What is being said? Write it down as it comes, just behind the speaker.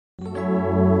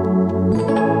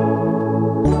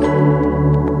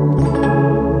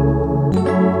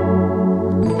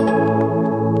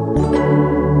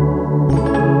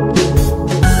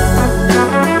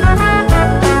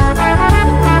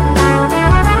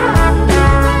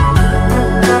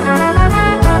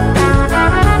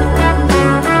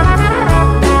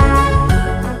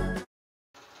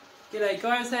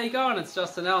how you going? It's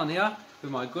Justin Allen here with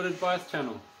my Good Advice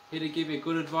channel. Here to give you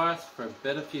good advice for a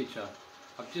better future.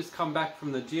 I've just come back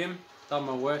from the gym, done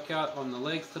my workout on the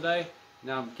legs today.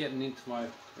 Now I'm getting into my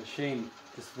machine,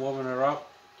 just warming her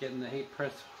up, getting the heat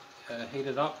press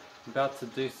heated up. I'm about to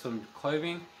do some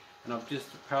clothing, and I'm just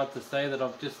proud to say that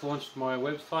I've just launched my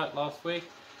website last week,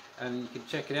 and you can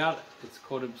check it out. It's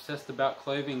called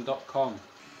obsessedaboutclothing.com.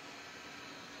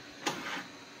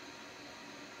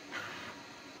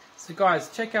 So guys,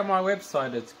 check out my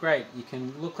website, it's great. You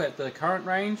can look at the current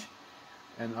range,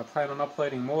 and I plan on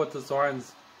uploading more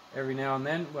designs every now and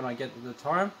then when I get the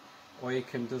time. Or you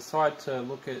can decide to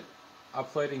look at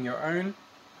uploading your own,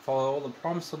 follow all the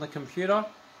prompts on the computer,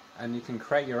 and you can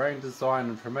create your own design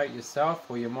and promote yourself.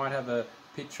 Or you might have a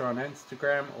picture on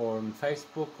Instagram or on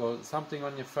Facebook or something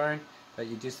on your phone that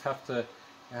you just have to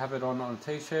have it on a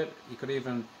t-shirt. You could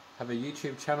even have a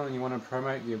YouTube channel and you want to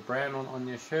promote your brand on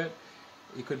your shirt.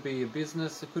 It could be a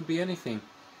business, it could be anything.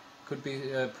 It could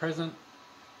be a present,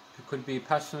 it could be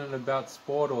passionate about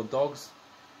sport or dogs.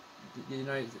 You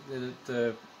know,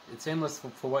 it's endless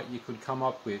for what you could come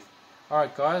up with.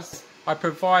 Alright guys, I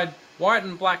provide white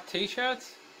and black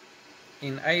t-shirts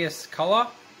in AS Color.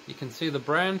 You can see the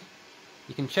brand.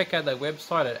 You can check out their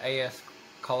website at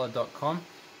ascolor.com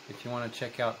if you want to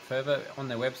check out further. On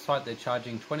their website they're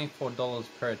charging $24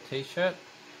 per t-shirt,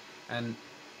 and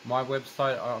my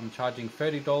website I'm charging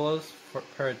 $30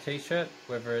 per t-shirt,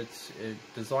 whether it's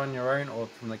design your own or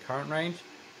from the current range,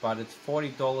 but it's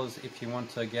 $40 if you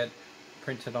want to get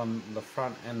printed on the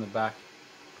front and the back,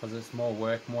 because it's more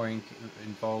work, more ink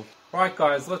involved. Right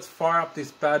guys, let's fire up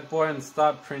this bad boy and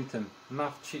start printing.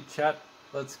 Enough chit chat,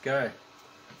 let's go.